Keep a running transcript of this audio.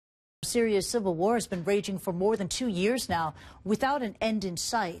Syria's civil war has been raging for more than 2 years now, without an end in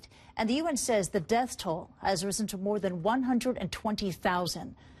sight. And the UN says the death toll has risen to more than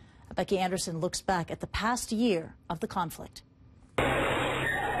 120,000. Becky Anderson looks back at the past year of the conflict.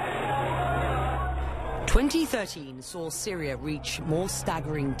 2013 saw Syria reach more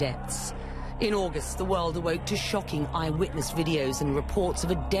staggering depths. In August, the world awoke to shocking eyewitness videos and reports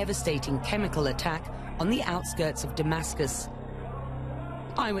of a devastating chemical attack on the outskirts of Damascus.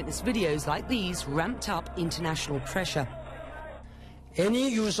 Eyewitness videos like these ramped up international pressure. Any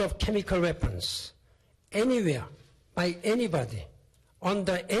use of chemical weapons, anywhere, by anybody,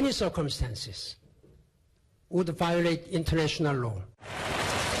 under any circumstances, would violate international law.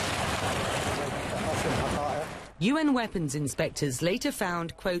 UN weapons inspectors later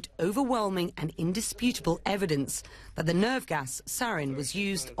found, quote, overwhelming and indisputable evidence that the nerve gas sarin was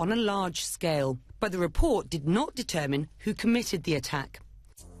used on a large scale. But the report did not determine who committed the attack.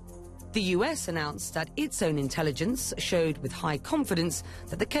 The US announced that its own intelligence showed with high confidence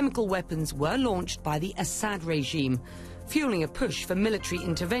that the chemical weapons were launched by the Assad regime, fueling a push for military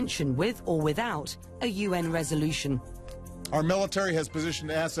intervention with or without a UN resolution. Our military has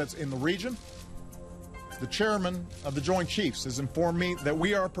positioned assets in the region. The chairman of the Joint Chiefs has informed me that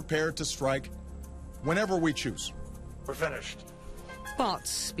we are prepared to strike whenever we choose. We're finished.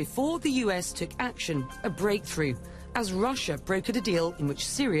 But before the US took action, a breakthrough, as Russia brokered a deal in which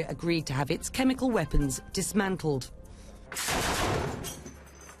Syria agreed to have its chemical weapons dismantled.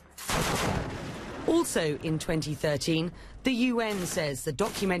 Also in 2013, the UN says the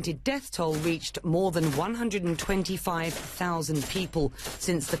documented death toll reached more than 125,000 people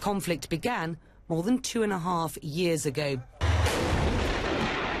since the conflict began more than 2.5 years ago.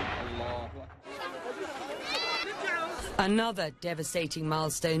 Another devastating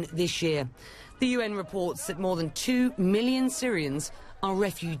milestone this year. The UN reports that more than 2 million Syrians are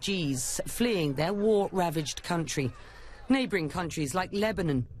refugees fleeing their war-ravaged country. Neighbouring countries like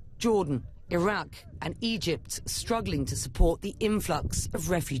Lebanon, Jordan, Iraq and Egypt struggling to support the influx of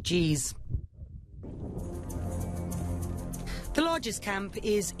refugees. The largest camp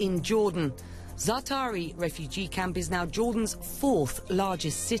is in Jordan. Zatari refugee camp is now Jordan's 4th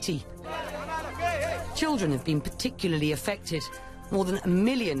largest city. Children have been particularly affected. More than 1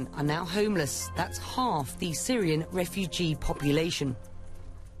 million are now homeless. That's half the Syrian refugee population.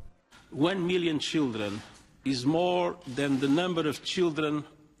 1 million children is more than the number of children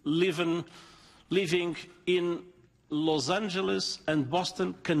living in Los Angeles and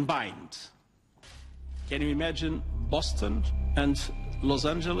Boston combined. Can you imagine Boston and Los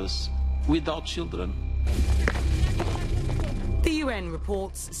Angeles without children? The UN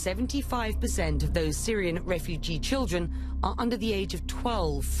reports 75% of those Syrian refugee children are under the age of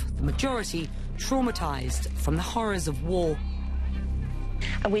 12, the majority traumatized from the horrors of war.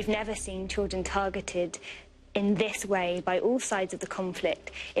 And we've never seen children targeted in this way by all sides of the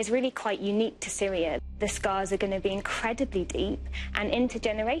conflict. Is really quite unique to Syria. The scars are going to be incredibly deep and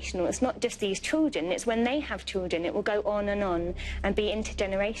intergenerational. It's not just these children, it's when they have children, it will go on and be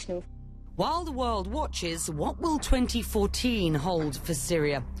intergenerational. While the world watches, what will 2014 hold for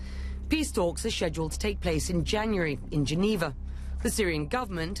Syria? Peace talks are scheduled to take place in January in Geneva. The Syrian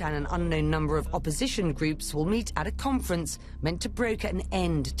government and an unknown number of opposition groups will meet at a conference meant to broker an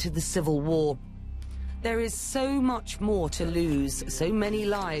end to the civil war. There is so much more to lose, so many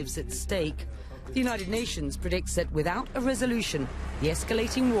lives at stake. The United Nations predicts that without a resolution, the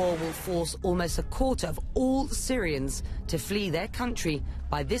escalating war will force almost a quarter of all Syrians to flee their country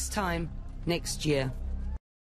by this time next year.